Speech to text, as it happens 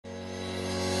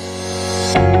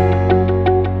And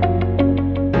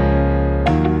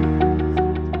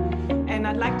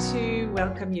I'd like to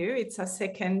welcome you. It's our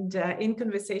second In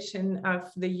Conversation of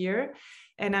the year.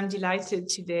 And I'm delighted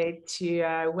today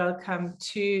to welcome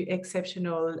two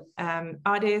exceptional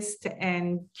artists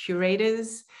and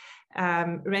curators.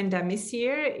 Randa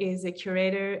Missir is a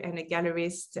curator and a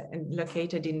gallerist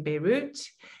located in Beirut.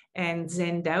 And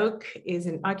Zein Daouk is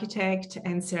an architect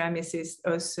and ceramicist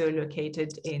also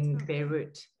located in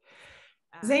Beirut.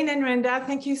 Zein and Randa,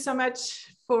 thank you so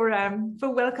much for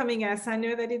welcoming us. I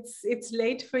know that it's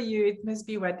late for you. It must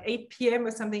be what, 8 p.m.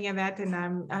 or something like that. And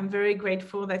I'm very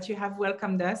grateful that you have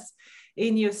welcomed us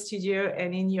in your studio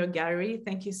and in your gallery.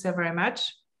 Thank you so very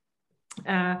much.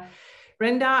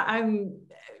 Randa, I'm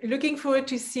looking forward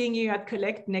to seeing you at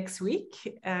Collect next week.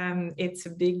 It's a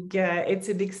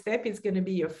big step. It's going to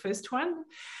be your first one.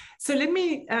 So let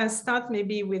me start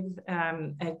maybe with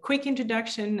a quick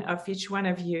introduction of each one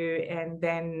of you, and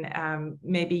then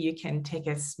maybe you can take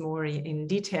us more in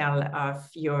detail of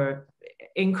your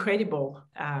incredible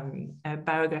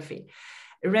biography.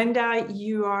 Randa,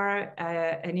 you are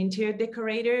an interior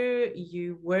decorator.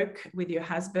 You work with your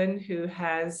husband, who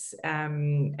has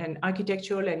an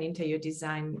architectural and interior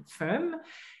design firm.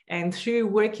 And through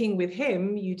working with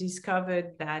him, you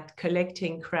discovered that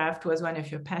collecting craft was one of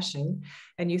your passions.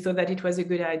 And you thought that it was a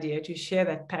good idea to share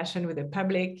that passion with the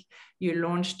public. You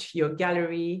launched your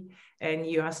gallery, and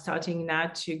you are starting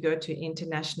now to go to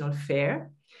international fair.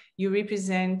 You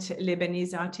represent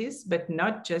Lebanese artists, but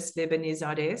not just Lebanese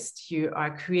artists. You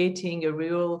are creating a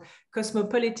real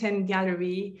cosmopolitan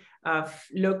gallery of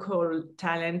local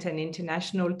talent and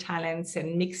international talents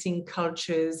and mixing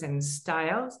cultures and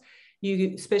styles.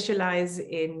 You specialize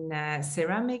in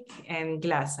ceramic and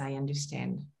glass, I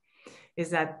understand.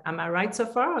 Am I right so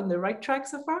far, on the right track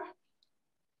so far?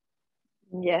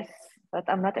 Yes, but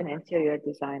I'm not an interior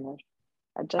designer.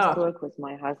 I just work with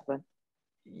my husband.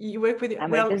 You work with...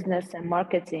 I'm a business and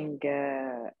marketing.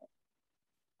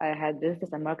 I had business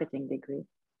and marketing degree.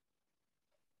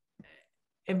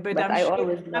 But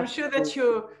I'm sure that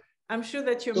you're She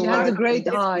has a great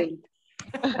eye.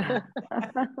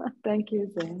 Thank you,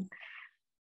 Zein.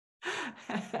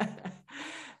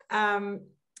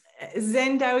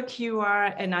 Zein Daouk, you are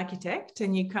an architect,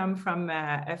 and you come from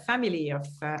a family of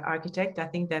architects. I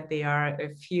think that there are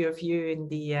a few of you in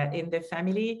the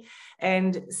family,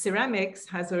 and ceramics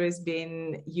has always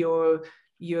been your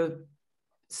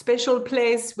special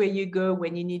place where you go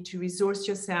when you need to resource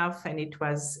yourself, and it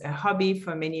was a hobby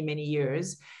for many, many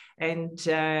years. And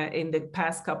in the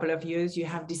past couple of years, you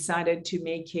have decided to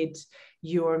make it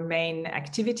your main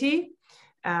activity.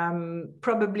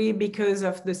 Probably because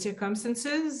of the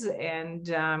circumstances, and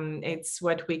it's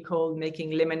what we call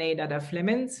making lemonade out of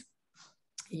lemons.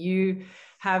 You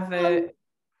have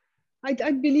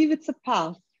I believe it's a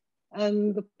path,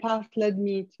 and the path led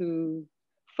me to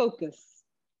focus.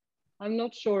 I'm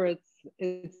not sure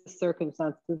it's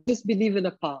circumstances. Just believe in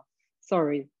a path.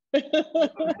 Sorry. I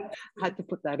had to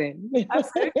put that in.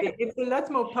 Absolutely. It's a lot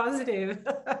more positive.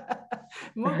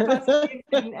 More positive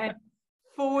and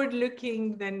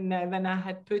forward-looking than I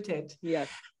had put it. Yes.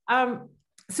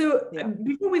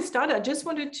 Before we start, I just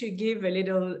wanted to give a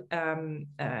little,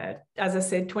 as I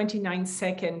said,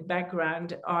 29-second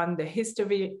background on the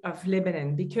history of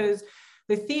Lebanon, because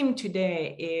the theme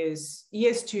today is,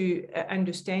 yes, to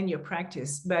understand your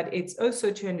practice, but it's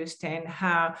also to understand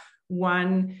how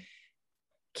one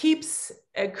keeps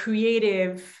a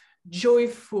creative,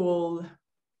 joyful,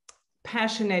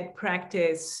 passionate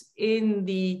practice in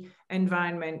the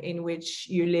environment in which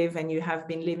you live and you have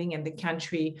been living in the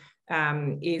country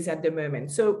is at the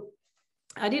moment. So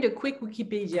I did a quick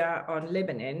Wikipedia on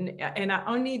Lebanon, and I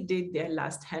only did their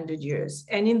last 100 years.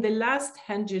 And in the last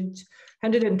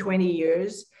 120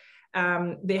 years,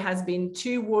 there has been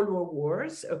 2 World War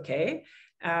wars,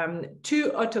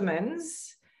 2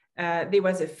 Ottomans, there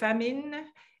was a famine,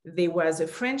 there was a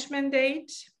French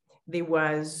mandate, there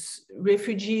was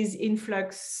refugees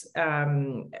influx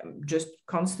just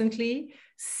constantly,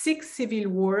 6 civil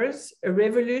wars, a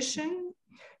revolution.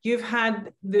 You've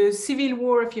had the civil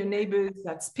war of your neighbors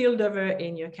that spilled over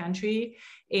in your country,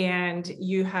 and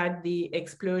you had the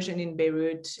explosion in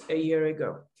Beirut a year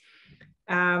ago.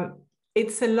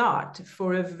 It's a lot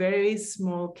for a very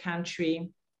small country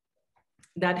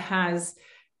that has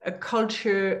a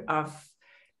culture of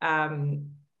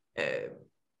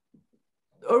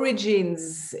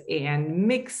origins and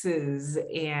mixes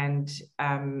and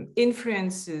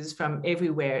influences from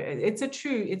everywhere. It's a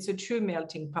true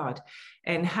melting pot.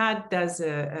 And how does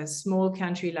a small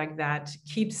country like that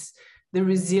keeps the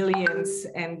resilience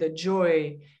and the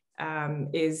joy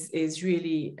is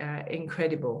really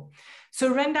incredible.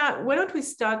 So Randa, why don't we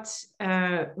start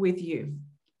with you?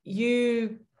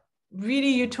 You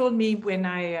told me when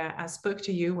I spoke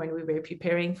to you when we were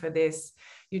preparing for this,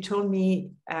 you told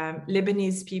me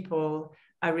Lebanese people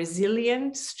are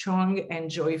resilient, strong, and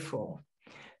joyful.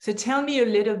 So tell me a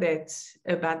little bit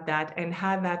about that and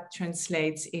how that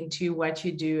translates into what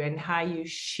you do and how you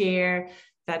share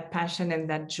that passion and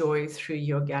that joy through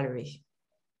your gallery.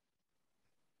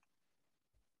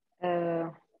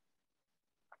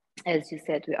 As you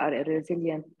said, we are a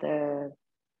resilient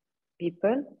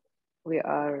people. We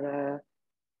are,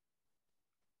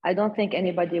 I don't think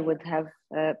anybody would have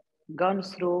gone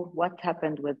through what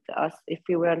happened with us if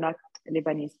we were not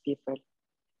Lebanese people.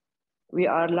 We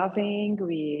are loving,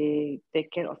 we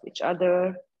take care of each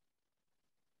other.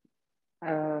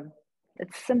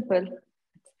 It's simple.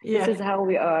 Yeah. This is how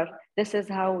we are. This is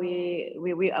how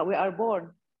we are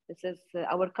born. This is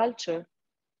our culture,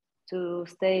 to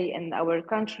stay in our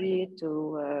country,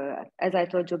 as I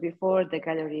told you before, the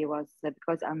gallery was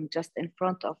because I'm just in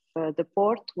front of the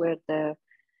port where the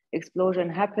explosion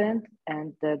happened,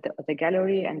 and the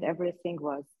gallery and everything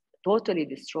was totally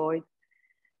destroyed,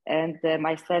 and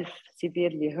myself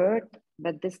severely hurt,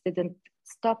 but this didn't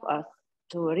stop us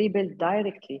to rebuild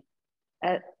directly.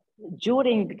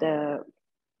 During the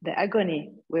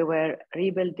agony, we were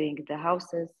rebuilding the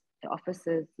houses, the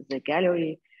offices, the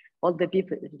gallery, all the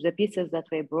pieces that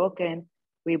were broken.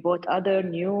 We bought other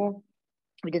new.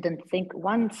 We didn't think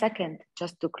 1 second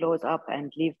just to close up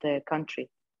and leave the country.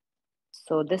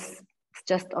 So this is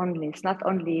it's not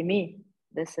only me.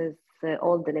 This is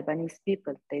all the Lebanese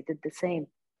people. They did the same.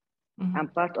 Mm-hmm. I'm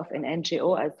part of an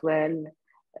NGO as well.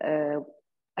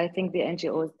 I think the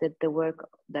NGOs did the work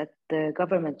that the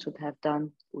government should have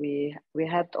done. We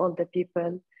helped all the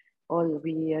people.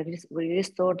 We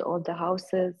restored all the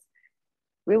houses.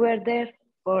 We were there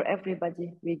for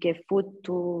everybody. We gave food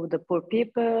to the poor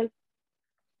people.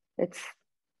 It's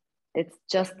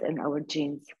just in our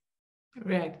genes.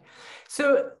 Right.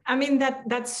 So, I mean,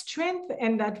 that strength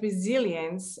and that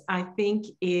resilience, I think,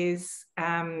 is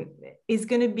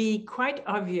going to be quite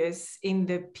obvious in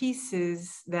the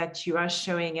pieces that you are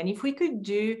showing. And if we could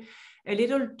do a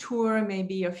little tour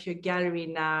maybe of your gallery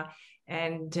now,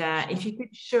 and if you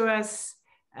could show us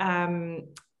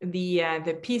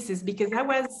the pieces, because I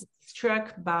was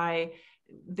struck by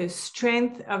the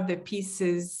strength of the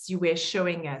pieces you were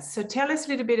showing us. So tell us a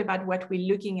little bit about what we're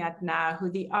looking at now, who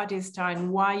the artists are,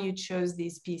 and why you chose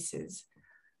these pieces.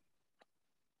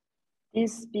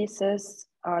 These pieces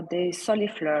are the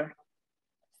solifleur.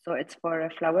 So it's for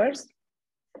flowers,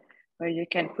 where you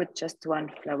can put just one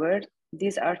flower.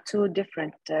 These are two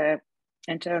different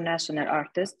international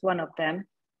artists. One of them,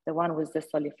 the one with the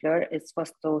solifleur, is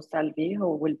Fausto Salvi,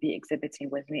 who will be exhibiting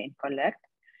with me in Collect.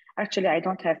 Actually, I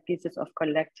don't have pieces of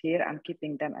Collect here. I'm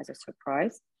keeping them as a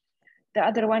surprise. The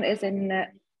other one is an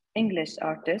English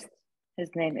artist. His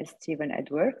name is Stephen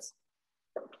Edwards.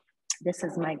 This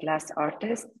is my glass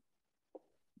artist.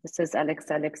 This is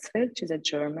Alexa Lexfeld. She's a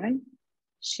German.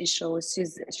 She's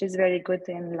very good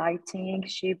in lighting.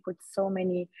 She puts so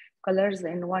many colors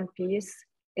in one piece.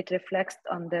 It reflects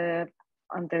on the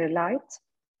light.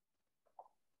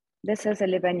 This is a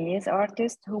Lebanese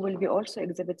artist who will be also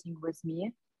exhibiting with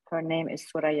me. Her name is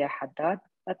Soraya Haddad,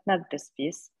 but not this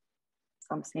piece,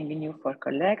 something new for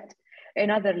Collect.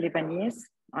 Another Lebanese,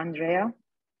 Andrea,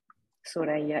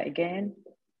 Soraya again.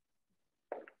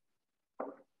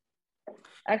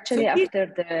 Actually, after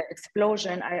the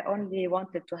explosion, I only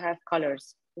wanted to have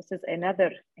colors. This is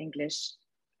another English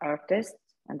artist,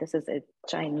 and this is a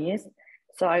Chinese.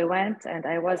 So I went and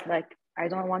I was like, I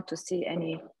don't want to see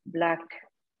any black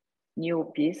new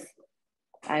piece.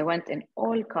 I went in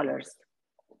all colors,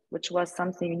 which was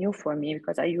something new for me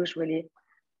because I usually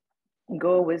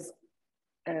go with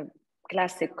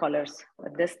classic colors.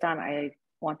 But this time I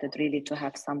wanted really to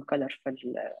have some colorful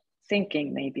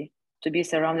thinking, maybe, to be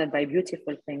surrounded by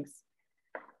beautiful things.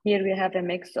 Here we have a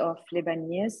mix of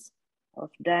Lebanese, of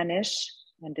Danish,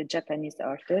 and the Japanese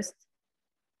artist.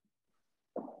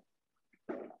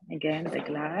 Again, the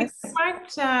glass.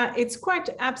 It's quite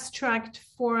abstract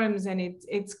forms, and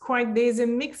there's a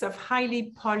mix of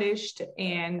highly polished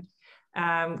and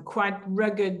quite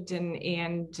rugged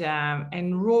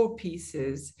and raw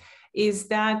pieces. Is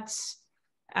that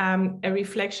a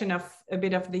reflection of a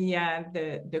bit of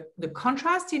the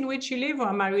contrast in which you live, or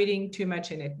am I reading too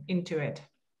much into it?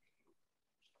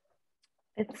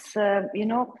 It's a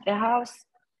house.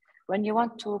 When you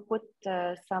want to put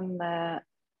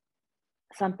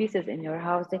some pieces in your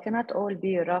house, they cannot all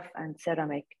be rough and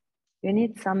ceramic. You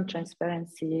need some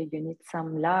transparency, you need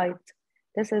some light.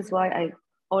 This is why I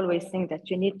always think that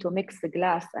you need to mix the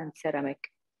glass and ceramic.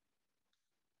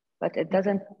 but it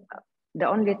doesn't. The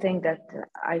only thing that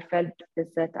I felt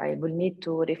is that I will need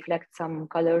to reflect some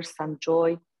colors, some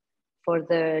joy for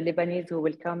the Lebanese who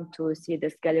will come to see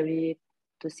this gallery,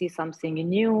 to see something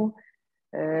new,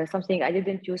 something I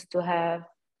didn't used to have,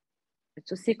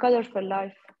 to see colorful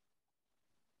life.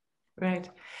 Right.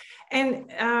 And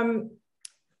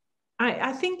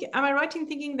I think, am I right in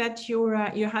thinking that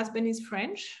your husband is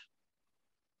French?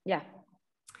 Yeah.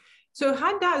 So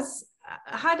how does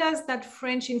that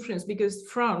French influence, because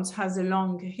France has a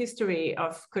long history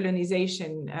of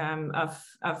colonization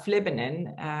of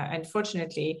Lebanon,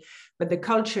 unfortunately, but the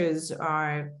cultures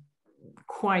are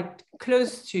quite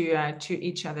close to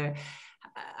each other.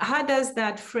 How does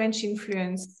that French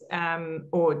influence,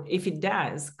 or if it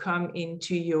does, come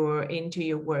into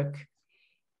your work?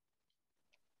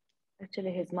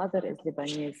 Actually, his mother is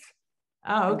Lebanese.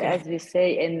 Oh, okay. And as we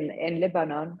say in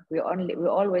Lebanon, we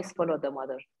always follow the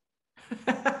mother.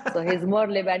 So he's more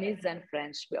Lebanese than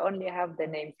French. We only have the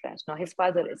name French. No, his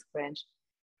father is French,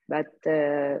 but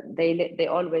they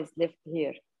always lived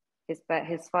here.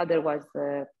 His father was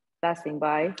passing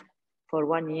by for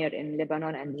 1 year in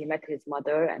Lebanon, and he met his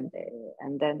mother,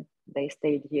 and then they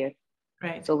stayed here.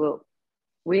 Right. So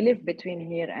we live between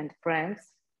here and France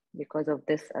because of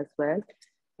this as well,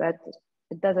 but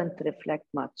it doesn't reflect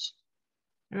much.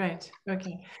 Right.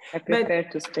 Okay. I prefer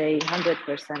to stay 100%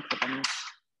 Lebanese.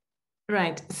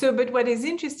 Right. So, but what is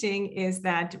interesting is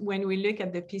that when we look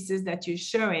at the pieces that you're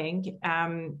showing,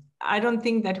 I don't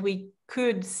think that we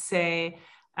could say,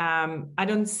 I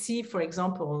don't see, for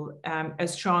example, a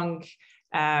strong,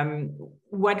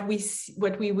 what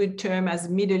we would term as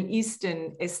Middle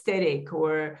Eastern aesthetic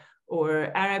or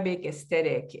Arabic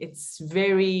aesthetic. It's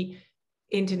very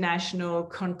international,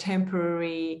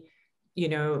 contemporary, you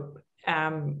know.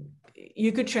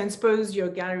 You could transpose your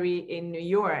gallery in New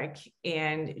York,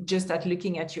 and just at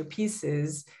looking at your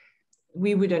pieces,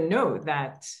 we wouldn't know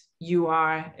that you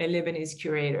are a Lebanese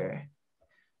curator.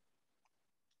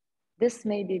 This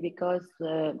may be because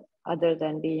other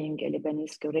than being a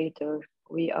Lebanese curator,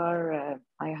 we are,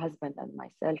 my husband and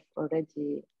myself,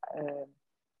 already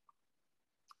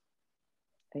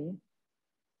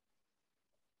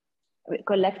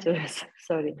collectors.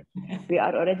 Sorry, we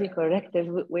are already collectors.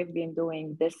 We've been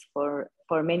doing this for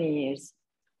many years,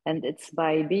 and it's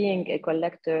by being a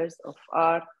collectors of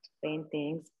art,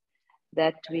 paintings,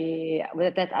 that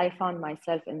I found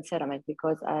myself in ceramic,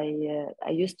 because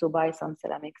I used to buy some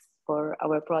ceramics for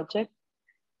our project,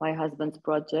 my husband's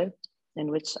project, in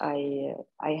which I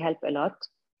help a lot,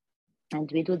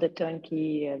 and we do the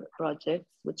turnkey projects,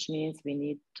 which means we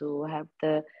need to have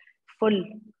the full.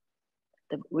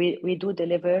 We do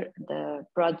deliver the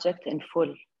project in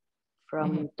full,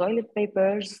 from toilet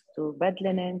papers to bed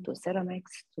linen to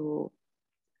ceramics to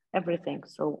everything.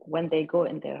 So when they go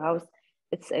in their house,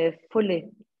 it's a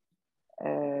fully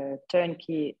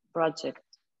turnkey project.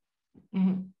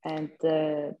 And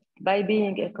by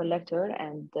being a collector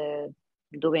and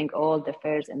doing all the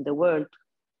fairs in the world,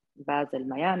 Basel,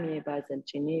 Miami, Basel,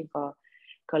 Geneva,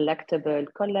 Collectible,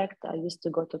 Collect, I used to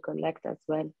go to Collect as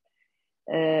well,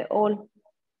 all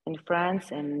in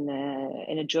France and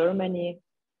in Germany.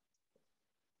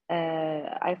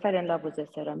 I fell in love with the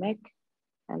ceramic,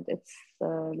 and it's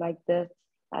like that.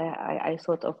 I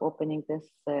thought of opening this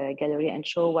gallery and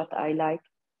show what I like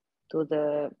to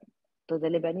the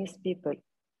Lebanese people.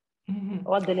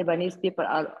 All the Lebanese people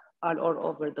are all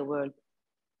over the world.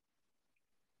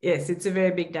 Yes, it's a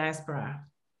very big diaspora.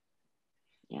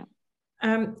 Yeah.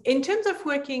 In terms of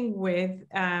working with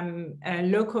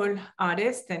local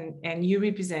artists, and you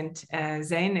represent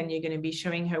Zein, and you're going to be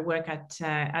showing her work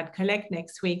at Collect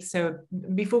next week. So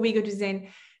before we go to Zein,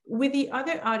 with the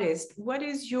other artists, what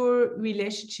is your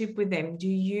relationship with them?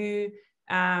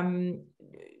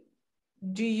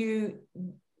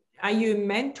 Are you a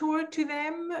mentor to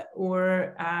them,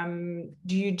 or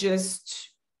do you just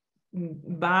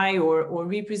buy or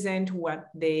represent what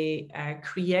they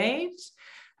create?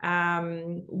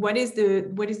 What is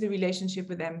the relationship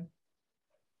with them?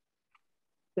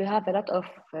 We have a lot of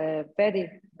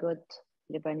very good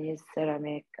Lebanese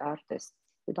ceramic artists.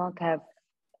 We don't have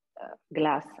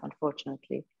glass,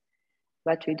 unfortunately,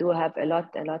 but we do have a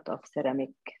lot of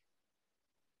ceramic.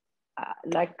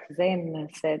 Like Zein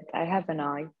said, I have an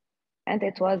eye, and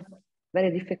it was very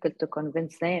difficult to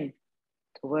convince Zein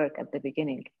to work at the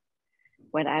beginning.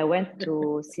 When I went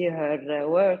to see her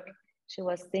work, she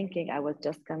was thinking I was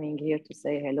just coming here to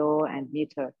say hello and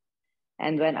meet her.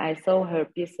 And when I saw her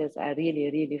pieces, I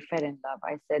really, really fell in love.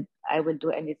 I said, I will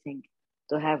do anything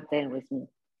to have Zein with me.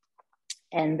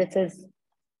 And this is,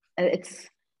 I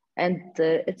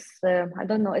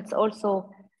don't know, it's also,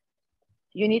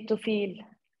 you need to feel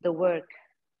the work.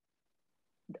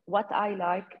 What I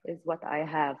like is what I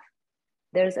have.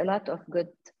 There's a lot of good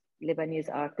Lebanese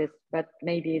artists, but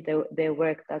maybe their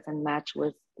work doesn't match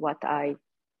with what I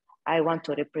want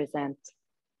to represent.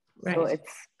 Right. So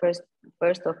it's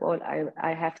first of all,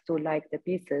 I have to like the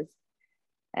pieces,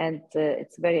 and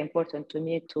it's very important to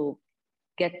me to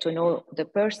get to know the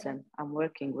person I'm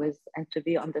working with and to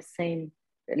be on the same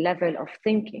level of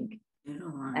thinking.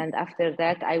 And after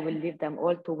that, I will leave them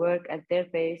all to work at their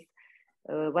pace,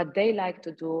 what they like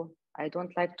to do. I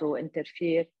don't like to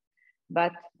interfere,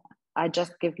 but I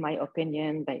just give my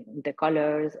opinion by the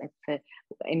colors,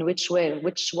 in which way,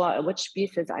 which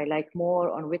pieces I like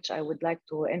more, on which I would like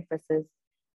to emphasize.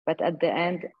 But at the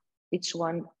end, each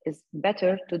one is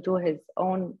better to do his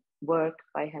own work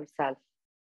by himself.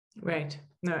 Right.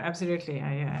 No, absolutely.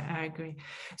 I agree.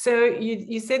 So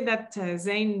you said that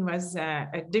Zein was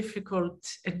a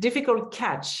difficult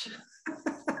catch.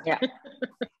 Yeah.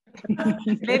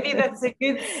 Maybe that's a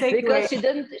good segue. Because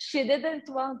she didn't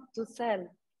want to sell.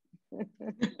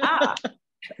 Ah.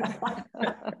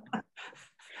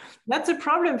 That's a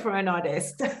problem for an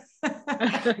artist.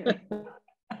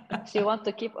 She wants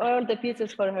to keep all the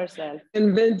pieces for herself.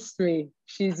 Convinced me.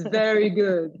 She's very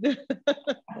good.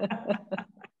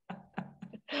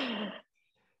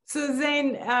 So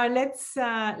Zein,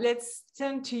 let's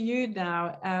turn to you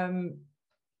now.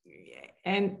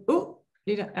 And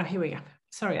here we go.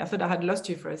 Sorry, I thought I had lost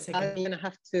you for a second. I'm gonna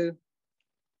have to.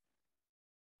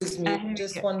 Excuse me,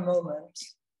 just one moment,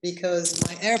 because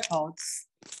my AirPods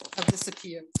have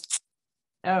disappeared.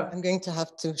 Oh, I'm going to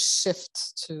have to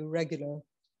shift to regular.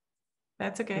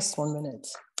 That's okay. Just 1 minute.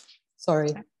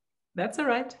 Sorry. That's all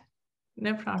right.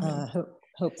 No problem.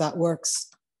 Hope that works,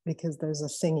 because there's a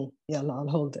thingy. Yeah, I'll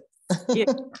hold it.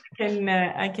 Yeah,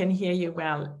 I can hear you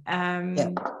well.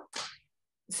 Yeah.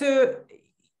 So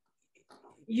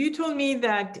you told me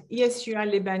that, yes, you are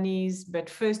Lebanese, but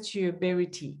first you're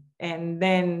Beiruti, and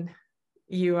then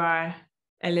you are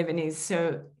a Lebanese.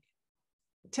 So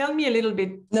tell me a little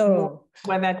bit more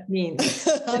what that means.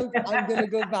 I'm going to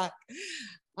go back.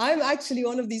 I'm actually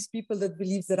one of these people that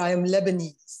believes that I am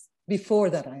Lebanese before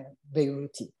that I am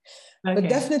Beiruti. Okay. But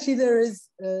definitely there is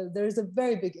a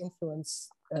very big influence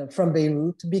from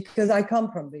Beirut, because I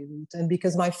come from Beirut, and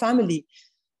because my family,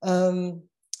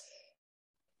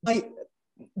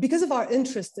 because of our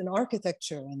interest in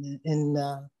architecture and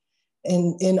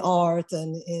in art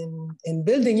and in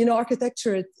building, you know,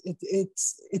 architecture,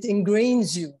 it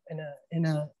ingrains you in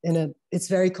a it's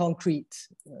very concrete.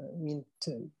 I mean,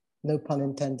 no pun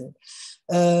intended.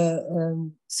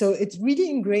 So it really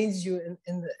ingrains you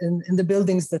in the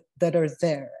buildings that are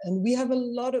there. And we have a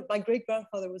lot of, my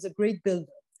great-grandfather was a great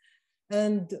builder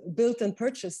and built and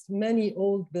purchased many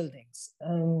old buildings.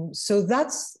 So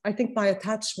that's, I think, my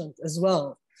attachment as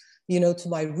well, you know, to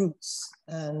my roots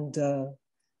and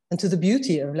to the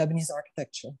beauty of Lebanese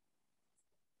architecture.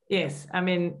 Yes, I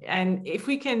mean, and if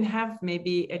we can have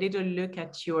maybe a little look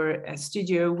at your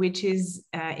studio, which is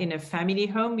in a family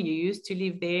home. You used to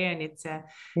live there, and it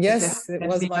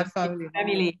was my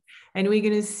family. And we're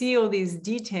going to see all these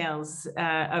details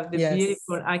of the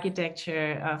beautiful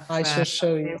architecture of. I shall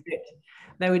show you.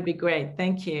 That would be great.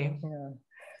 Thank you. Yeah.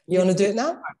 You want to do it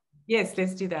now? Yes,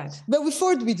 let's do that. But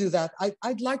before we do that,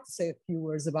 I'd like to say a few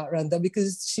words about Randa,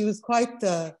 because she was quite.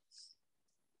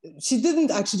 She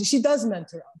does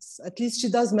mentor us. At least she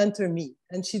does mentor me,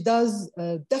 and she does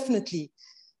definitely.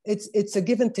 It's a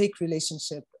give and take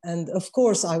relationship, and of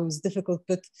course I was difficult,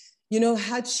 but you know,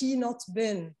 had she not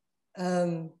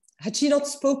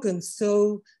spoken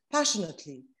so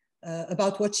passionately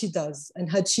about what she does, and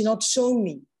had she not shown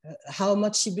me how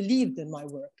much she believed in my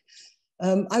work,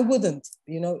 I wouldn't.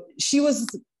 You know, she was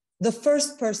the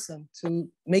first person to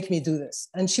make me do this,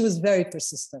 and she was very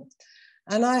persistent.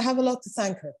 And I have a lot to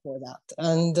thank her for that.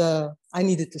 And I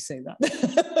needed to say that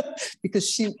because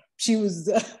she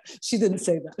didn't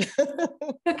say that.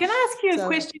 So can I ask you a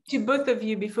question to both of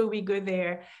you before we go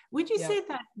there? Would you say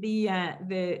that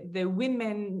the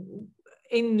women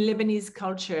in Lebanese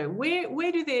culture,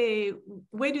 where do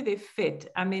they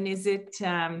fit? I mean, is it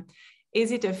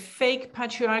a fake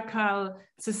patriarchal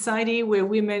society where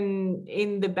women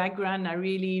in the background are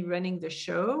really running the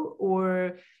show,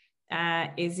 or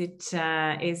is it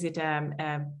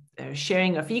a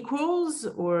sharing of equals,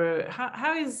 or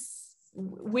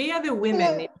where are the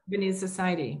women in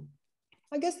society?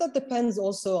 I guess that depends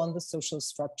also on the social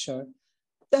structure.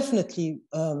 Definitely,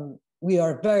 we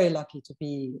are very lucky to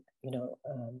be, you know,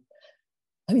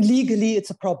 I mean, legally it's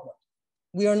a problem.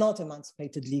 We are not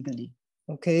emancipated legally.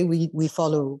 Okay, we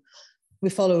follow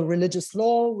religious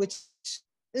law, which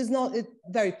is not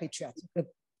very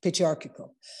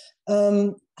patriarchal.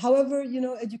 However, you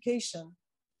know, education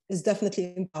is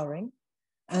definitely empowering.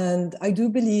 And I do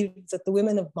believe that the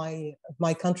women of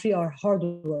my country are hard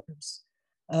workers.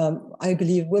 I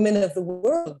believe women of the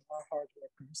world are hard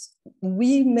workers.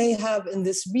 We may have in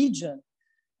this region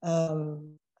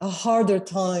a harder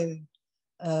time,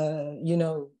 you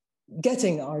know,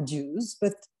 getting our dues,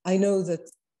 but I know that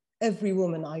every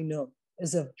woman I know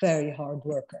is a very hard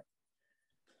worker.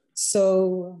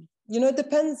 So, you know, it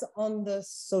depends on the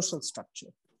social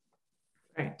structure.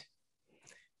 Right.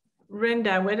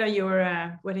 Randa, what are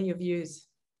your views?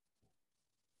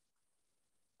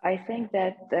 I think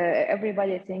that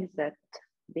everybody thinks that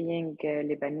being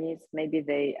Lebanese, maybe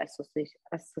they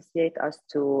associate us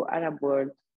to Arab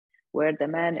world, where the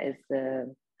man is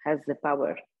has the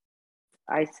power.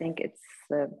 I think it's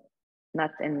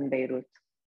not in Beirut.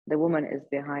 The woman is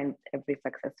behind every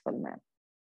successful man.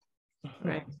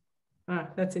 Right. Ah,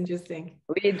 that's interesting.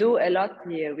 We do a lot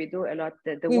here. We do a lot.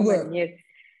 The woman here,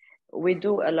 we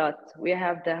do a lot. We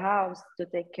have the house to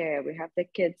take care. We have the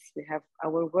kids. We have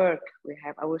our work. We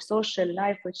have our social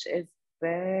life, which is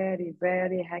very,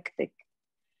 very hectic.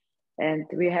 And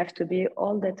we have to be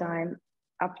all the time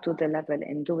up to the level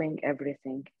in doing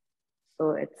everything.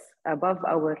 So it's above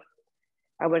our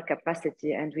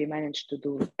capacity, and we manage to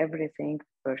do everything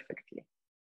perfectly.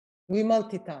 We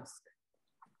multitask.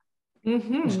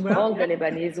 Mm-hmm. Well, all the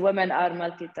Lebanese women are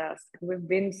multitask. We've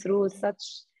been through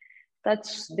such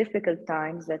difficult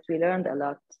times that we learned a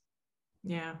lot.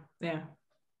 Yeah, yeah.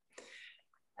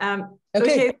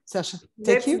 Okay, Sasha,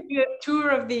 let's do a tour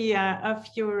of the of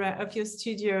your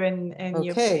studio and okay.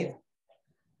 Your place.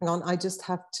 Hang on, I just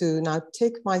have to now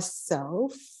take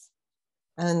myself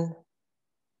and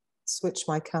switch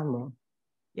my camera.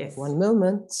 Yes. One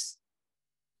moment.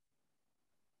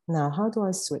 Now, how do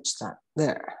I switch that?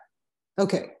 There.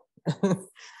 Okay.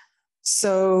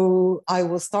 So I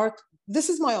will start. This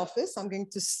is my office. I'm going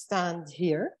to stand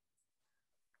here.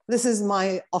 This is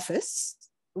my office,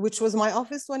 which was my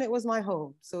office when it was my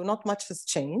home. So not much has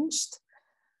changed.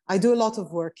 I do a lot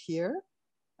of work here.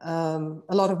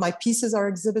 A lot of my pieces are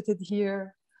exhibited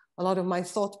here. A lot of my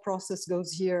thought process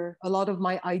goes here. A lot of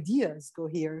my ideas go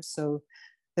here. So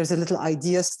there's a little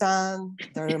idea stand.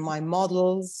 There are my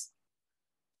models.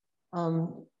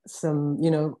 Some, you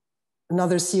know,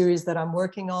 another series that I'm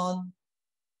working on.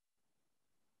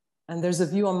 And there's a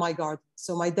view on my garden.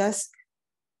 So my desk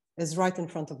is right in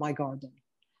front of my garden.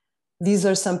 These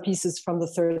are some pieces from the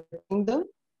Third Kingdom.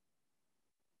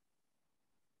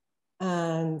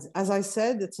 And as I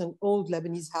said, it's an old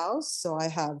Lebanese house. So I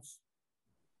have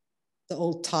the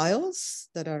old tiles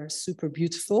that are super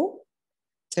beautiful,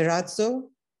 terrazzo,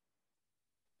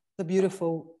 the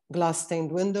beautiful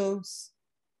glass-stained windows.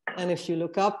 And if you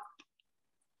look up,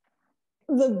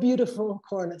 the beautiful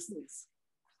cornices.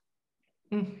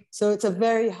 Mm. So it's a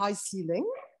very high ceiling.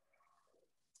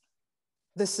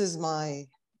 This is my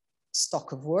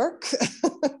stock of work.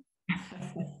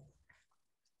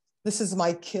 This is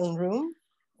my kiln room,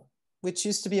 which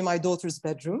used to be my daughter's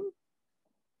bedroom.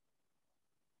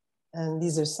 And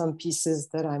these are some pieces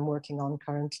that I'm working on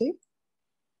currently.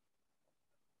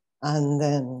 And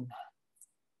then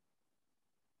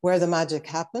where the magic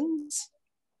happens,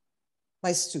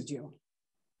 my studio.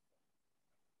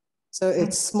 So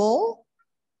it's small.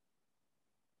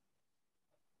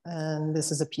 And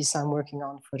this is a piece I'm working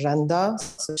on for Randa,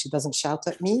 so she doesn't shout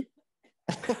at me.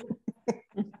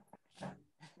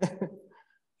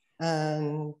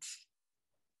 And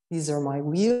these are my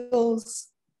wheels.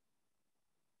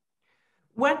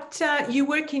 What, you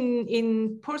work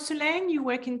in porcelain, you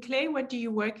work in clay, what do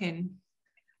you work in?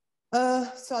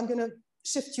 So I'm gonna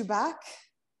shift you back.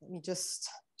 Let me just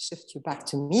shift you back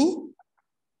to me.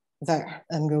 There,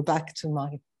 and go back to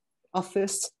my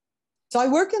office. So I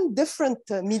work in different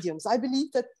mediums. I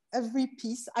believe that every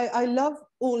piece, I love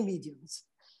all mediums.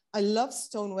 I love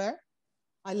stoneware.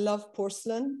 I love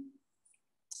porcelain.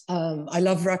 I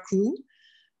love raku.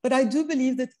 But I do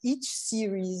believe that each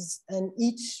series and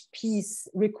each piece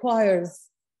requires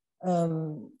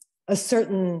a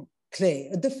certain clay,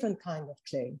 a different kind of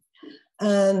clay.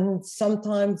 And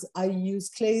sometimes I use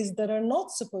clays that are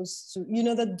not supposed to, you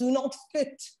know, that do not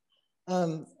fit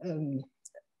the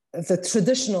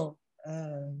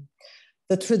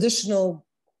traditional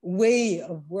way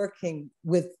of working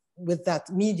with that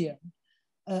medium.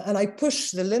 And I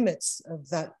push the limits of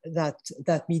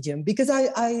that medium because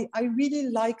I really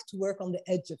like to work on the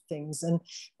edge of things. And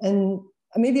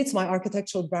maybe it's my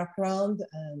architectural background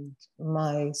and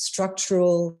my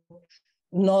structural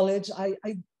knowledge.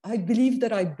 I believe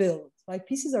that I build. My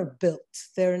pieces are built.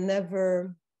 They're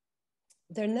never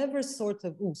sort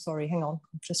of, oh, sorry, hang on.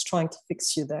 I'm just trying to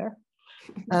fix you there.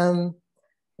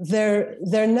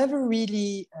 They're never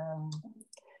really,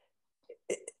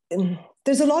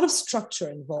 there's a lot of structure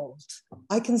involved.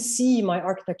 I can see my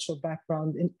architectural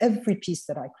background in every piece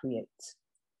that I create.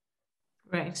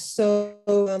 Right. So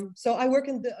I work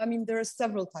in there are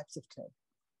several types of clay.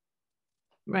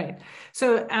 Right.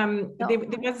 So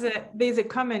there's a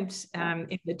comment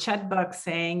in the chat box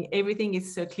saying everything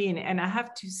is so clean. And I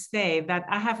have to say that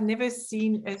I have never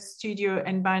seen a studio,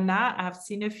 and by now I have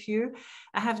seen a few.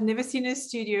 I have never seen a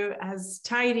studio as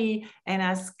tidy and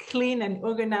as clean and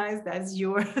organized as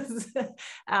yours.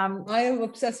 I am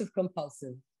obsessive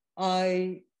compulsive.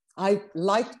 I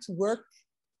like to work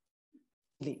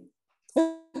clean.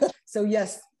 So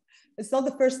yes, it's not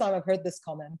the first time I've heard this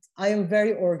comment. I am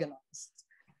very organized.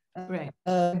 Right.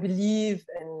 I believe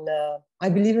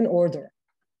in order,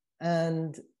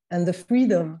 and the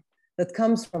freedom that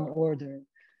comes from order.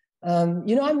 I'm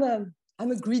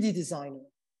a greedy designer,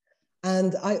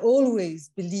 and I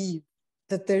always believe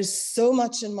that there's so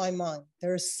much in my mind.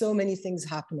 There are so many things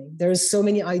happening. There are so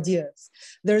many ideas.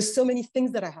 There are so many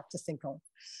things that I have to think of,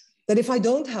 that if I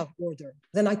don't have order,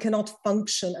 then I cannot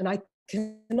function, and I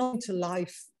cannot bring to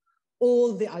life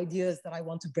all the ideas that I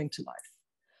want to bring to life.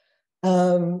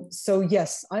 So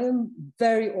yes, I am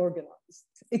very organized,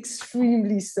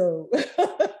 extremely so.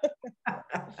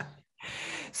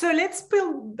 So let's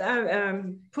pull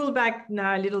back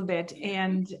now a little bit,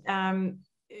 and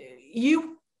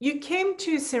you came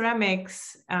to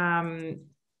ceramics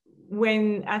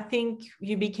when I think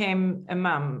you became a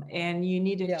mom and you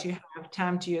needed to have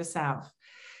time to yourself.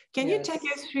 Can you take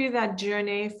us through that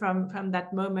journey from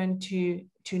that moment to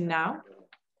now?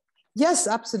 Yes,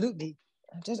 absolutely.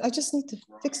 I just need to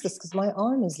fix this because my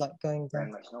arm is like going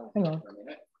down. Hang on.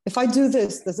 If I do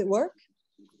this, does it work?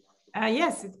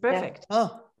 Yes, it's perfect. Yeah.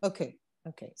 Oh, okay.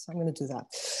 Okay, so I'm going to do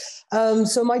that.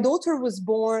 So my daughter was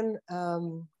born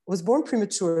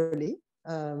prematurely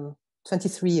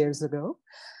 23 years ago.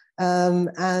 And,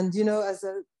 as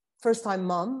a first-time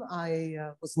mom, I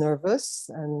was nervous,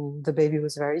 and the baby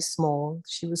was very small.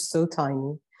 She was so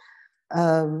tiny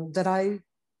that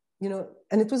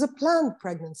and it was a planned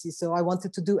pregnancy. So I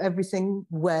wanted to do everything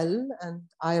well. And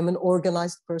I am an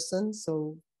organized person.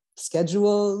 So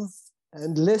schedules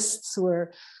and lists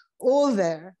were all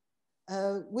there,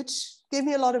 which gave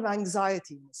me a lot of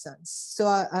anxiety in a sense. So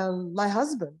my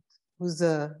husband, who's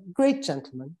a great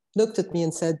gentleman, looked at me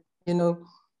and said,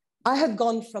 I had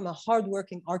gone from a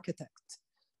hardworking architect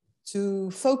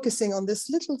to focusing on this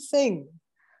little thing.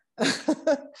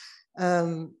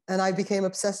 And I became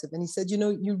obsessive. And he said,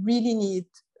 you really need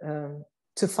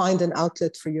to find an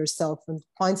outlet for yourself and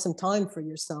find some time for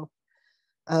yourself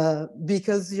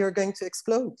because you're going to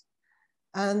explode.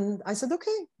 And I said,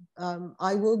 okay,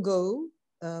 I will go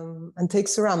and take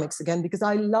ceramics again, because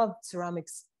I loved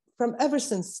ceramics from ever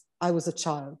since I was a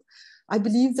child. I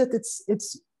believe that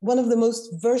it's one of the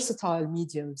most versatile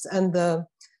mediums. And the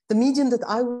medium that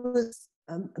I was,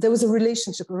 there was a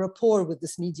relationship, a rapport with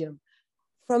this medium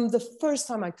from the first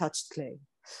time I touched clay.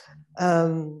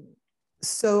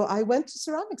 So I went to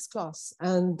ceramics class,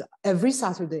 and every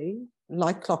Saturday,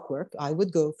 like clockwork, I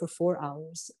would go for 4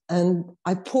 hours, and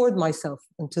I poured myself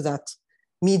into that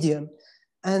medium.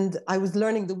 And I was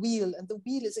learning the wheel, and the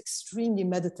wheel is extremely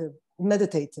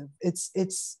meditative.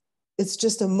 It's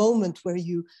just a moment where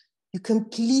you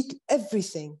complete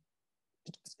everything.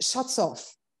 It shuts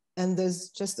off, and there's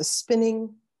just a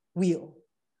spinning wheel.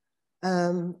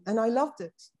 And I loved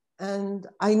it. And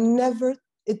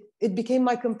it became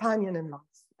my companion in life.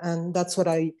 And that's what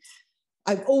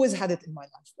I've always had it in my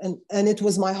life. And it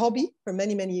was my hobby for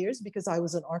many, many years, because I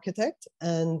was an architect,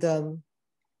 and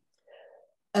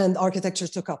architecture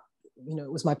took up,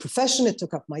 it was my profession. It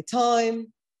took up my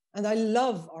time, and I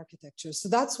love architecture. So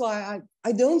that's why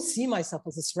I don't see myself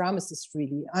as a ceramicist,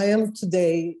 really. I am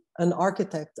today an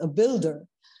architect, a builder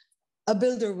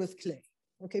with clay.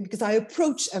 Okay, because I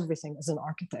approach everything as an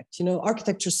architect.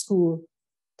 Architecture school,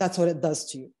 that's what it does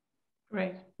to you.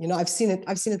 Right. I've seen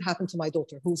it happen to my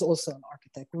daughter, who's also an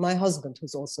architect, my husband,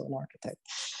 who's also an architect.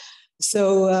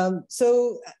 So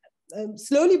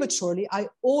slowly but surely, I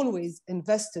always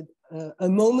invested a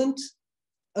moment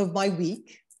of my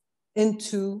week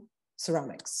into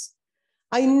ceramics.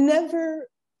 I never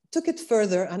took it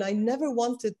further, and I never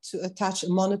wanted to attach a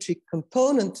monetary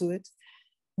component to it,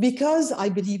 because I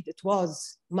believed it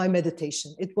was my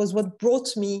meditation. It was what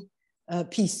brought me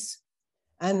peace.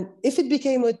 And if it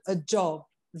became a job,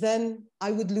 then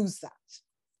I would lose that.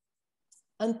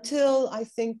 Until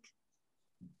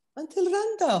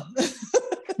Randa.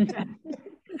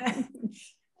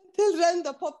 Until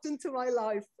Randa popped into my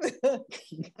life.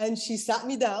 And she sat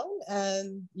me down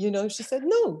and, she said,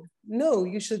 no,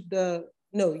 you should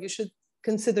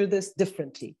consider this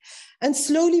differently. And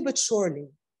slowly but surely,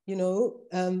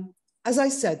 as I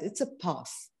said, it's a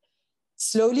path.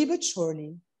 Slowly but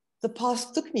surely, the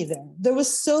path took me there. There were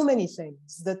so many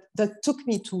things that took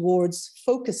me towards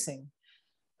focusing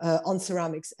on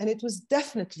ceramics. And it was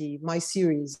definitely my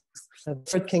series,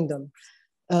 Third Kingdom,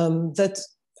 that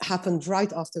happened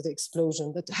right after the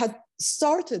explosion, that had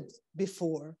started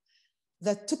before,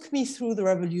 that took me through the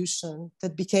revolution,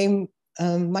 that became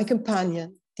my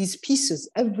companion, these pieces,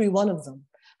 every one of them.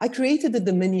 I created a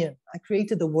dominion, I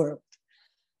created a world.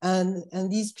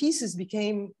 And these pieces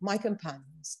became my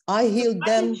companions. I healed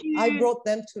them, I brought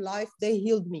them to life, they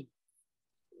healed me.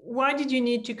 Why did you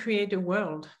need to create a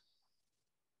world?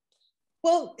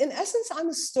 Well, in essence, I'm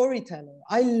a storyteller.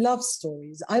 I love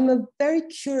stories. I'm a very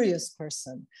curious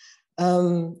person.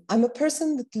 I'm a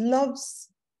person that loves,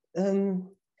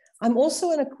 I'm also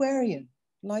an Aquarian,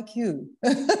 like you.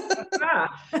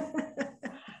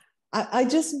 I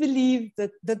just believe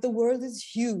that the world is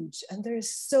huge and there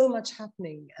is so much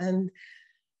happening, and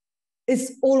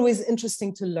it's always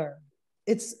interesting to learn.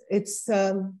 It's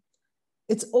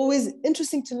always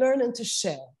interesting to learn and to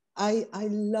share. I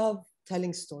love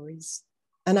telling stories,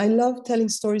 and I love telling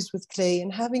stories with clay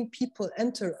and having people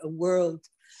enter a world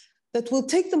that will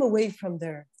take them away from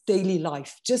their daily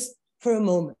life just for a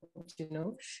moment,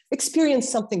 experience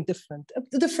something different, a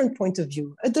different point of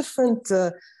view, a different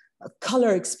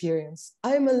color experience.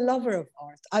 I'm a lover of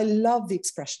art. I love the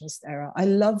Expressionist era. I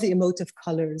love the emotive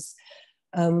colors.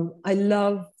 I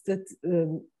love that,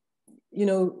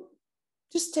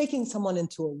 just taking someone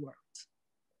into a world.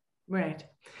 Right.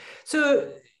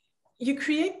 So you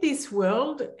create this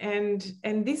world, and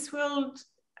this world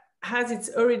has its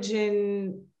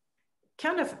origin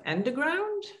kind of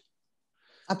underground?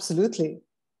 Absolutely.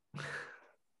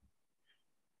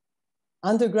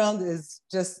 Underground is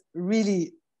just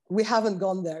really, we haven't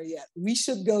gone there yet. We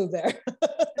should go there.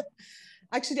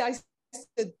 Actually, I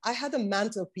had a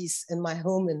mantelpiece in my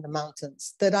home in the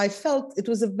mountains that I felt it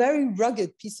was a very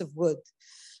rugged piece of wood.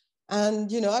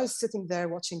 And, I was sitting there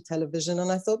watching television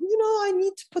and I thought, I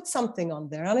need to put something on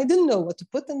there. And I didn't know what to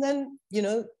put. And then,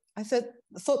 I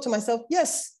thought to myself,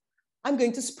 yes, I'm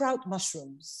going to sprout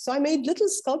mushrooms. So I made little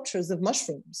sculptures of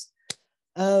mushrooms.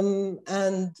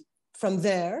 And from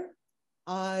there,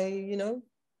 I,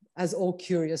 as all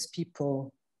curious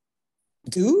people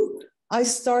do, I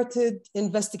started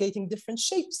investigating different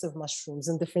shapes of mushrooms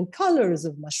and different colors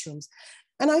of mushrooms.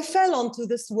 And I fell onto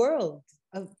this world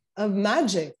of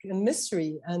magic and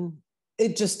mystery. And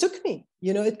it just took me,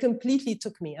 it completely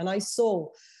took me. And I saw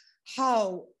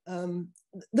how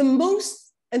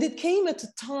and it came at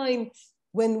a time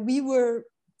when we were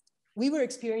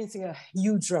experiencing a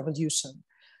huge revolution.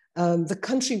 The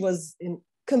country was in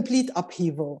complete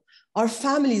upheaval. Our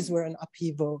families were in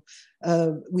upheaval.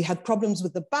 We had problems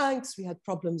with the banks. We had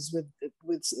problems with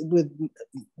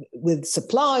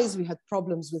supplies. We had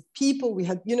problems with people. We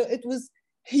had, it was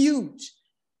huge.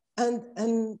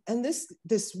 And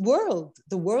this world,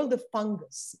 the world of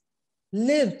fungus,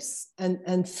 lives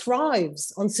and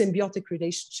thrives on symbiotic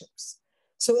relationships.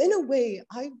 So in a way,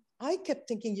 I kept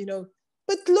thinking,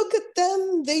 but look at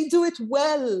them, they do it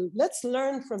well. Let's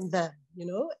learn from them,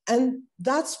 and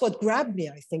that's what grabbed me,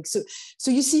 I think. So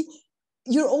you see,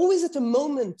 you're always at a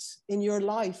moment in your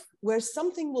life where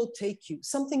something will take you,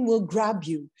 something will grab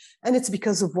you, and it's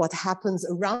because of what happens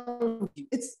around you.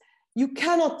 You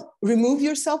cannot remove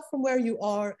yourself from where you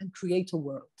are and create a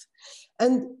world.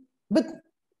 But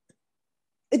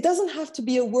it doesn't have to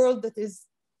be a world that is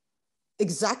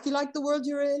exactly like the world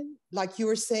you're in. Like you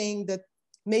were saying, that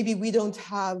maybe we don't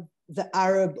have the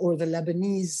Arab or the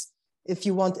Lebanese, if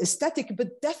you want, aesthetic,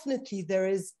 but definitely there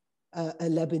is a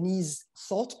Lebanese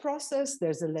thought process,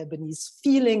 there's a Lebanese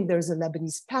feeling, there's a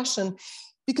Lebanese passion,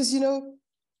 because, and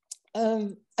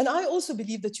I also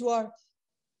believe that you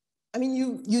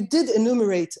did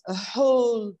enumerate a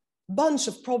whole bunch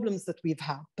of problems that we've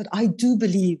had, but I do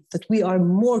believe that we are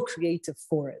more creative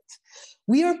for it.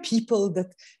 We are people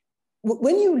that,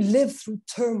 when you live through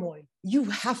turmoil, you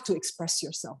have to express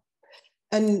yourself.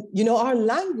 And, our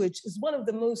language is one of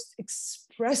the most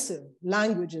expressive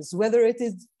languages, whether it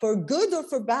is for good or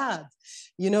for bad.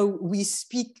 We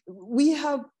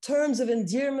have terms of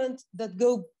endearment that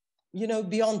go,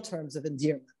 beyond terms of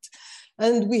endearment.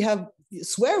 And we have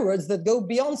swear words that go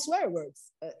beyond swear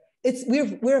words.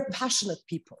 We're passionate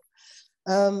people.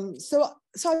 So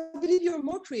I believe you're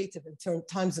more creative in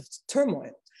times of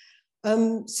turmoil.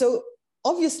 So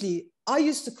obviously, I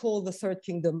used to call the Third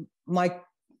Kingdom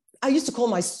I used to call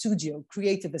my studio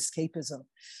creative escapism,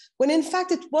 when in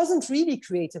fact it wasn't really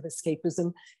creative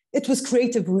escapism, it was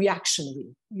creative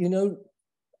reactionary. You know,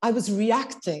 I was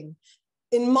reacting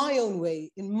in my own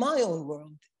way, in my own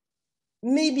world,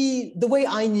 maybe the way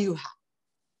I knew how.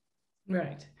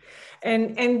 Right.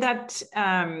 And that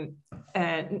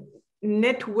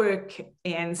network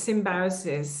and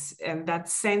symbiosis and that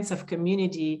sense of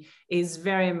community is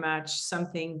very much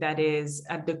something that is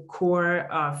at the core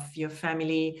of your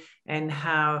family and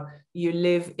how you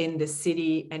live in the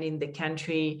city and in the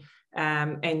country,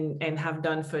 and have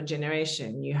done for a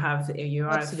generation. You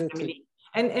are a family.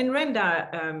 And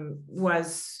Randa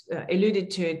was alluded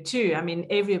to it too. I mean,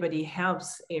 everybody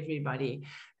helps everybody.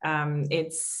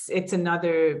 It's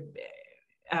another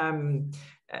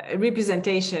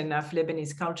representation of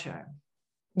Lebanese culture.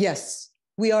 Yes,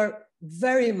 we are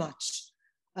very much,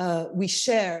 we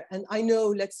share. And I know,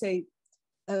 let's say,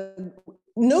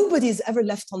 nobody's ever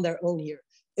left on their own here.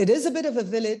 It is a bit of a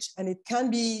village, and it can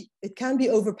be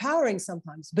overpowering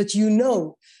sometimes, but you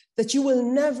know that you will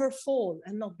never fall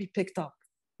and not be picked up.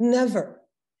 Never.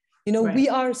 You know, right. We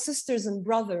are sisters and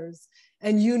brothers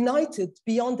and united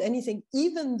beyond anything,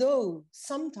 even though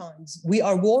sometimes we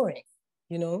are warring,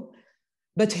 you know,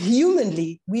 but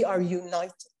humanly we are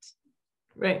united.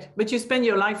 Right. But you spend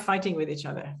your life fighting with each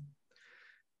other.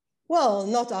 Well,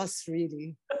 not us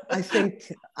really. I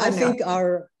think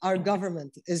our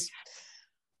government is,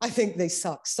 I think they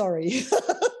suck. Sorry.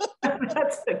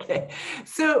 That's okay.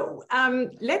 So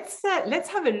let's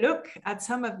have a look at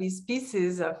some of these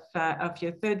pieces of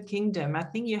your third kingdom. I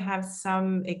think you have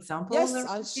some examples. Yes,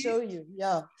 I'll show you.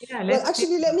 Yeah. Well,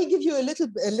 actually, let me give you a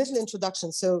little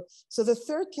introduction. So the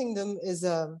third kingdom is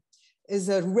a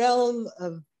realm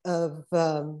of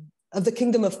the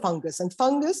kingdom of fungus. And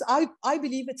fungus, I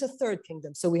believe it's a third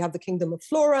kingdom. So we have the kingdom of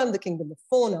flora and the kingdom of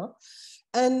fauna.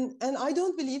 And I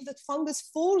don't believe that fungus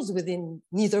falls within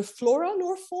neither flora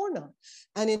nor fauna.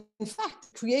 And in fact,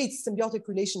 creates symbiotic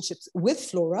relationships with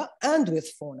flora and with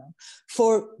fauna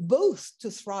for both to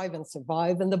thrive and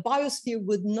survive. And the biosphere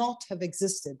would not have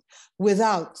existed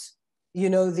without, you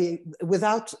know, the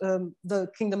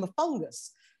kingdom of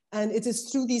fungus. And it is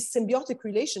through these symbiotic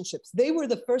relationships. They were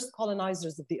the first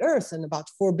colonizers of the earth, and about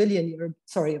 1.5 billion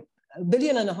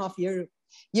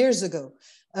years ago.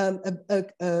 A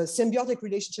symbiotic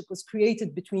relationship was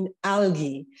created between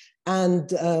algae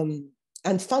and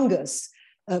fungus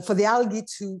for the algae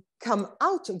to come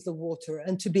out of the water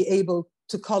and to be able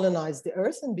to colonize the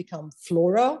earth and become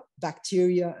flora.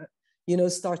 Bacteria, you know,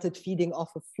 started feeding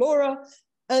off of flora,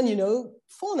 and, you know,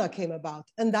 fauna came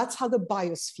about. And that's how the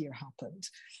biosphere happened.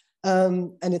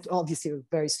 And it obviously a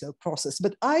very slow process.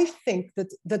 But I think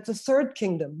that the third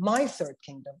kingdom, my third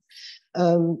kingdom,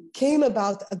 came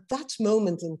about at that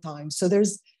moment in time. So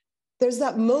there's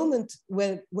that moment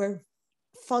where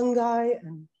fungi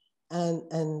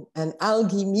and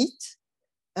algae meet,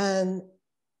 and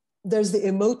there's the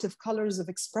emotive colors of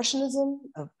expressionism,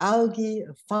 of algae,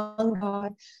 of fungi,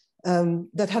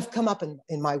 that have come up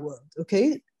in my world,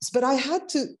 okay? But I had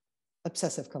to,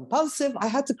 obsessive compulsive, I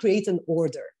had to create an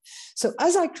order. So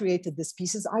as I created these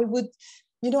pieces, I would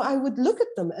look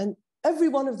at them, and every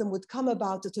one of them would come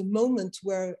about at a moment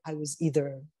where I was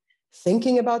either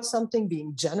thinking about something,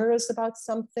 being generous about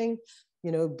something,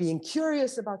 you know, being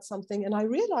curious about something. And I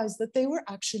realized that they were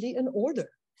actually an order.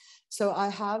 So I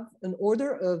have an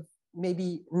order of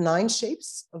maybe 9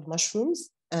 shapes of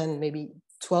mushrooms and maybe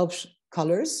 12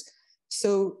 colors.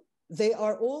 So they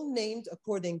are all named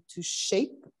according to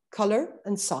shape, color,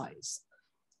 and size.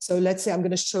 So let's say I'm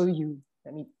going to show you,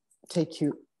 let me take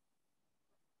you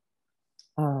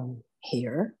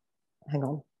here. Hang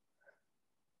on.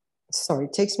 Sorry,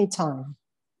 it takes me time.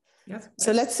 Yes.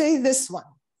 So let's say this one.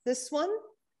 This one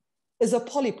is a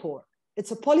polypore.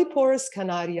 It's a Polyporus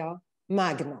canaria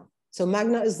magna. So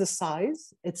magna is the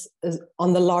size. It's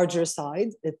on the larger side.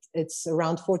 It's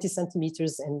around 40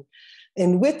 centimeters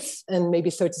in width and maybe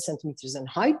 30 centimeters in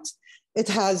height. It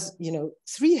has, you know,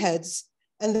 3 heads,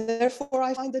 and therefore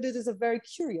I find that it is a very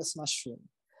curious mushroom.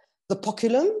 The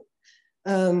poculum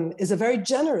is a very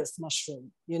generous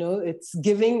mushroom. You know, it's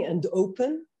giving and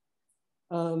open.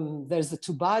 There's the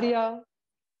tubaria,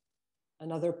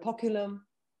 another poculum,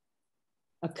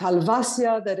 a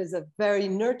calvasia that is a very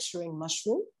nurturing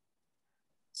mushroom.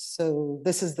 So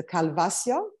this is the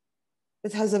calvasia.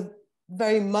 It has a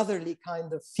very motherly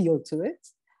kind of feel to it.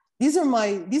 These are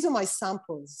my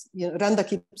samples. You know, Randa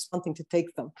keeps wanting to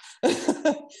take them.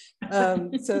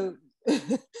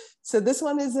 So this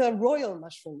one is a royal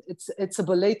mushroom. It's a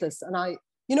boletus, and I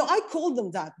call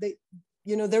them that.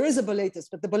 you know, there is a boletus,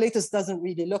 but the boletus doesn't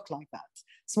really look like that.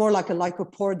 It's more like a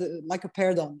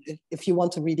lycoperdon, if you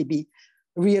want to really be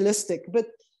realistic. But,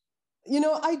 you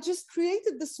know, I just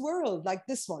created this world like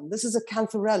this one. This is a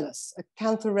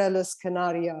Cantharellus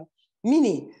canaria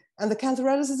mini. And the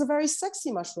Cantharellus is a very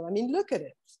sexy mushroom. I mean, look at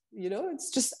it. You know,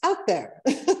 it's just out there.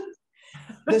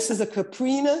 This is a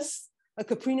Caprinus. A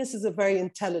Caprinus is a very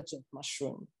intelligent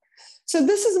mushroom. So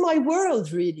this is my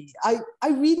world, really. I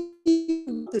really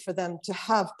wanted for them to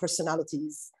have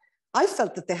personalities. I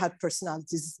felt that they had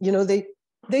personalities. You know,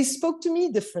 they spoke to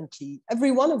me differently.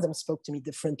 Every one of them spoke to me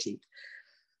differently.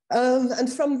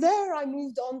 And from there, I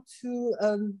moved on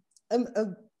to,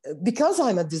 because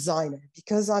I'm a designer,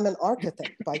 because I'm an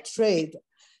architect by trade,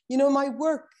 you know, my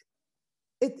work,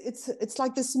 it's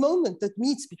like this moment that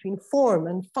meets between form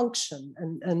and function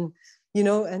and you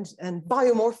know, and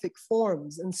biomorphic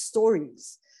forms and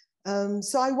stories.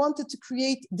 So I wanted to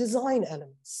create design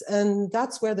elements, and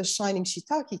that's where the shining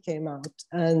shiitake came out,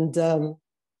 and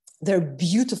they're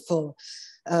beautiful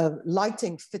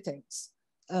lighting fittings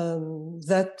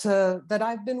that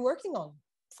I've been working on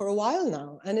for a while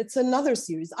now, and it's another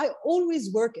series. I always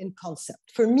work in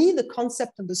concept. For me, the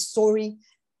concept and the story,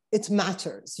 it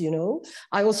matters, you know.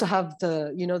 I also have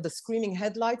the, you know, the screaming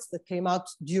headlights that came out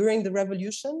during the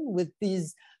revolution with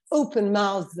these open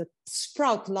mouths that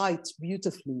sprout light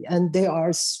beautifully, and they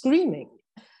are screaming.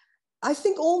 I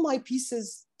think all my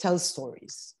pieces tell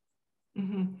stories.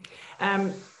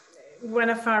 Mm-hmm. One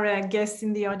of our guests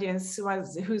in the audience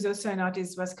who's also an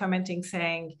artist, was commenting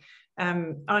saying,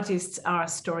 artists are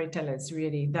storytellers,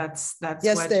 really. That's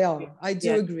yes, what they are. I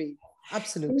do agree.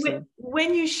 Absolutely.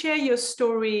 When you share your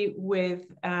story with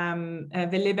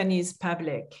the Lebanese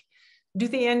public, do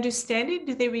they understand it?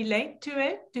 Do they relate to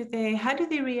it? How do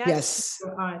they react to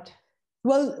your art?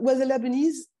 Well, the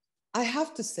Lebanese, I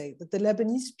have to say that the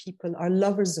Lebanese people are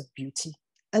lovers of beauty,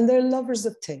 and they're lovers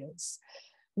of tales.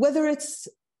 Whether it's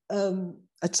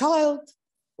a child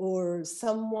or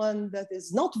someone that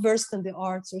is not versed in the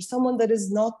arts, or someone that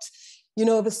is not, you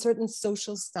know, of a certain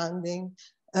social standing,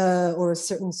 or a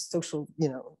certain social, you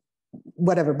know,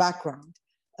 whatever background.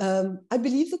 I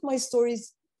believe that my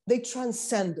stories, they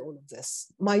transcend all of this.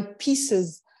 My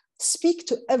pieces speak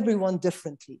to everyone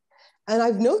differently. And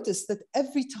I've noticed that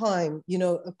every time, you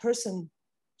know, a person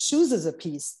chooses a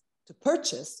piece to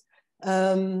purchase,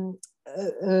 their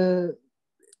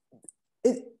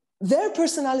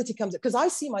personality comes, because I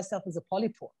see myself as a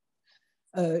polypore.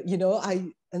 You know,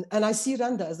 I see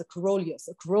Randa as a Corollius.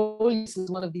 A Corollius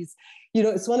is one of these, you know,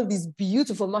 it's one of these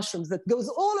beautiful mushrooms that goes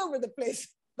all over the place.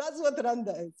 That's what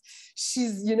Randa is.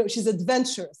 She's, you know, she's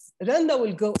adventurous. Randa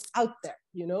will go out there,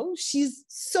 you know, she's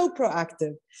so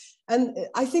proactive. And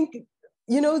I think,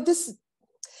 you know,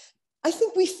 I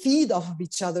think we feed off of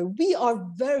each other. We are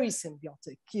very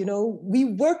symbiotic, you know, we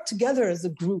work together as a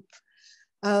group.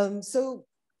 So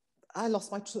I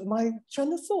lost my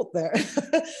train of thought there.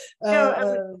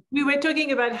 We were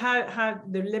talking about how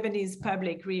the Lebanese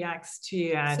public reacts to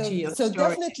your story.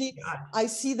 Definitely, I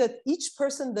see that each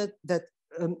person that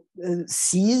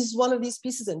sees one of these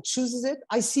pieces and chooses it,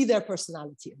 I see their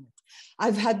personality in it.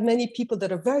 I've had many people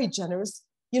that are very generous,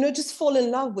 you know, just fall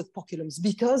in love with poculums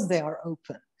because they are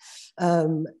open.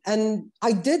 And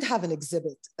I did have an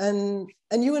exhibit, and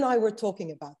you and I were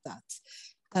talking about that.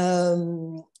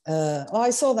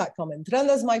 I saw that comment.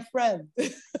 Randa's my friend.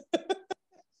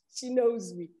 She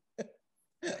knows me.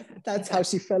 That's how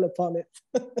she fell upon it.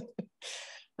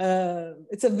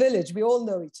 It's a village. We all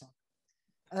know each other.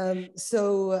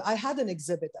 So I had an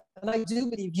exhibit, and I do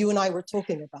believe you and I were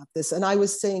talking about this. And I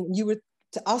was saying, you were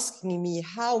asking me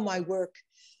how my work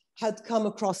had come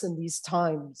across in these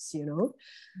times, you know.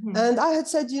 Mm-hmm. And I had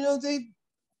said, you know,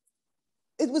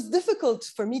 it was difficult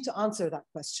for me to answer that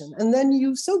question. And then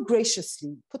you so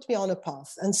graciously put me on a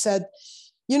path and said,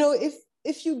 you know,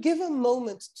 if you give a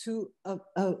moment to a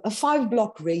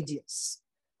 5-block radius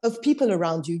of people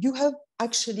around you, you have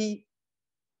actually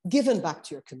given back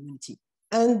to your community.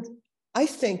 And I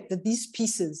think that these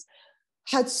pieces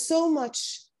had so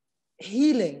much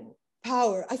healing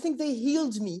power. I think they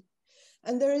healed me.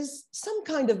 And there is some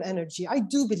kind of energy. I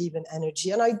do believe in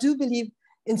energy, and I do believe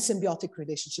in symbiotic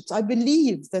relationships. I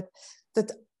believe that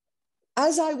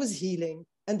as I was healing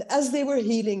and as they were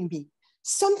healing me,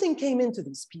 something came into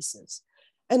these pieces.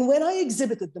 And when I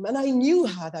exhibited them, and I knew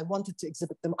how I wanted to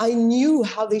exhibit them, I knew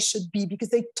how they should be, because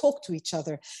they talk to each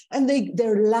other, and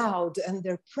they're loud and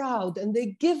they're proud, and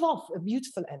they give off a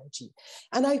beautiful energy.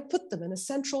 And I put them in a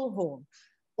central hall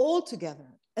all together,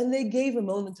 and they gave a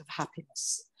moment of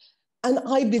happiness. And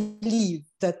I believe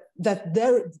that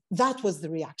was the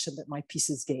reaction that my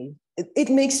pieces gave. It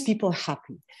makes people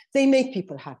happy. They make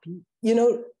people happy. You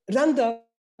know, Randa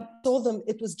told them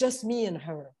it was just me and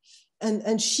her. And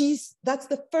that's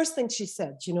the first thing she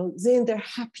said, you know, Zein, they're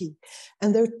happy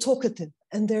and they're talkative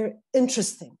and they're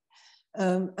interesting.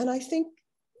 And I think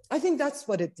that's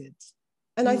what it did.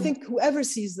 And I think whoever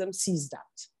sees them sees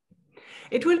that.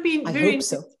 It will be I very hope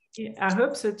so. I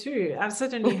hope so too. I've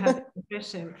certainly had that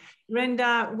impression.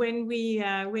 Randa, when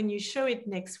you show it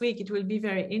next week, it will be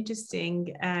very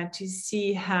interesting to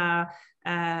see how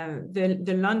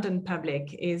the London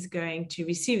public is going to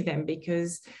receive them,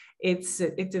 because it's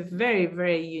a very,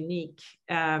 very unique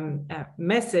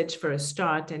message for a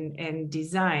start and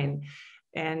design.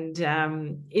 And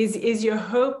is your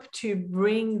hope to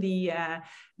bring the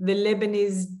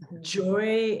Lebanese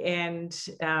joy and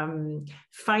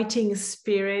fighting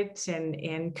spirit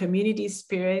and community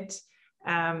spirit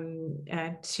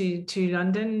to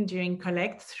London during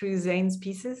Collect through Zein's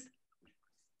pieces?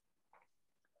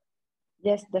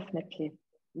 Yes, definitely.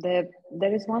 There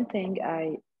is one thing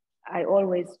I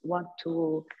always want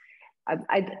to. I'm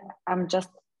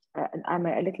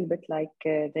a little bit like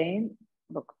Zein.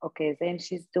 Look, okay, Zein,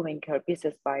 she's doing her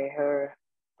pieces by her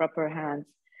proper hands,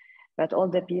 but all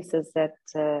the pieces that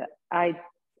I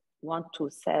want to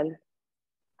sell,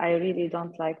 I really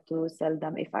don't like to sell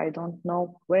them if I don't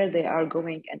know where they are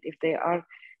going, and if they are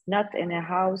not in a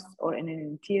house or in an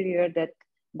interior that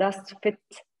does fit.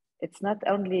 It's not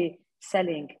only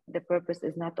selling. The purpose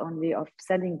is not only of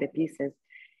selling the pieces.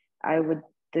 I would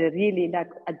really like,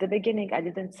 at the beginning, I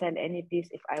didn't sell any piece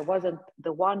if I wasn't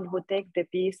the one who take the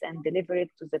piece and deliver it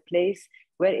to the place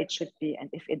where it should be. And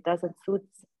if it doesn't suit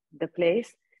the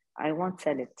place, I won't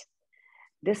sell it.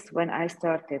 This when I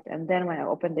started. And then when I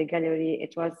opened the gallery,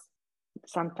 it was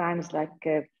sometimes like,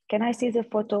 can I see the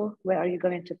photo? Where are you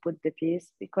going to put the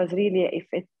piece? Because really, if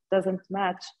it doesn't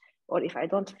match, or if I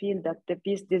don't feel that the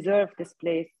piece deserves this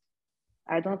place,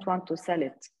 I don't want to sell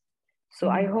it. So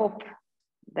I hope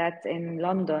that in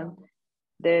London,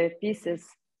 the pieces,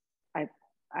 I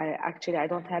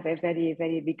don't have a very,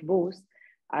 very big booth.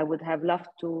 I would have loved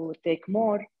to take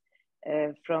more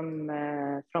from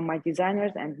my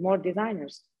designers and more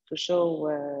designers to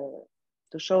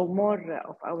show more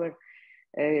of our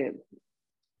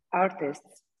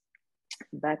artists.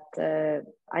 But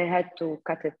I had to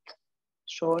cut it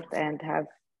short and have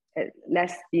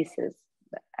less pieces.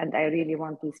 And I really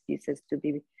want these pieces to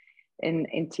be in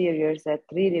interiors that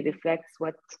really reflects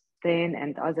what Zein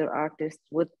and other artists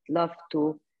would love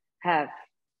to have.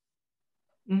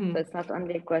 So it's not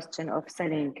only a question of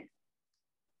selling.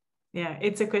 Yeah,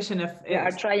 it's a question of... We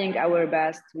are trying our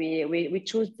best. We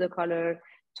choose the color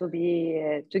to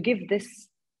give this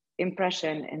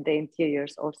impression in the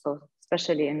interiors also,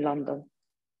 especially in London.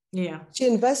 Yeah. She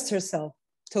invests herself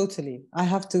totally. I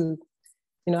have to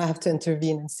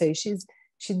intervene and say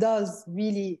she does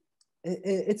really.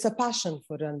 It's a passion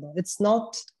for Randa. It's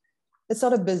not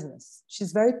a business.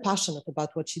 She's very passionate about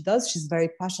what she does. She's very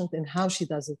passionate in how she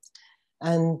does it,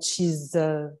 and she's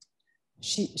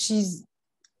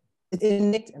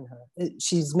innate in her.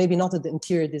 She's maybe not an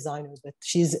interior designer, but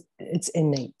it's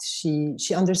innate.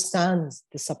 She understands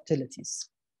the subtleties,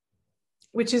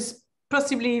 which is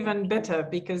possibly even better,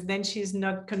 because then she's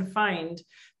not confined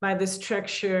by the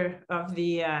structure of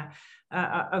the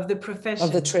profession,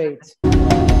 of the trade.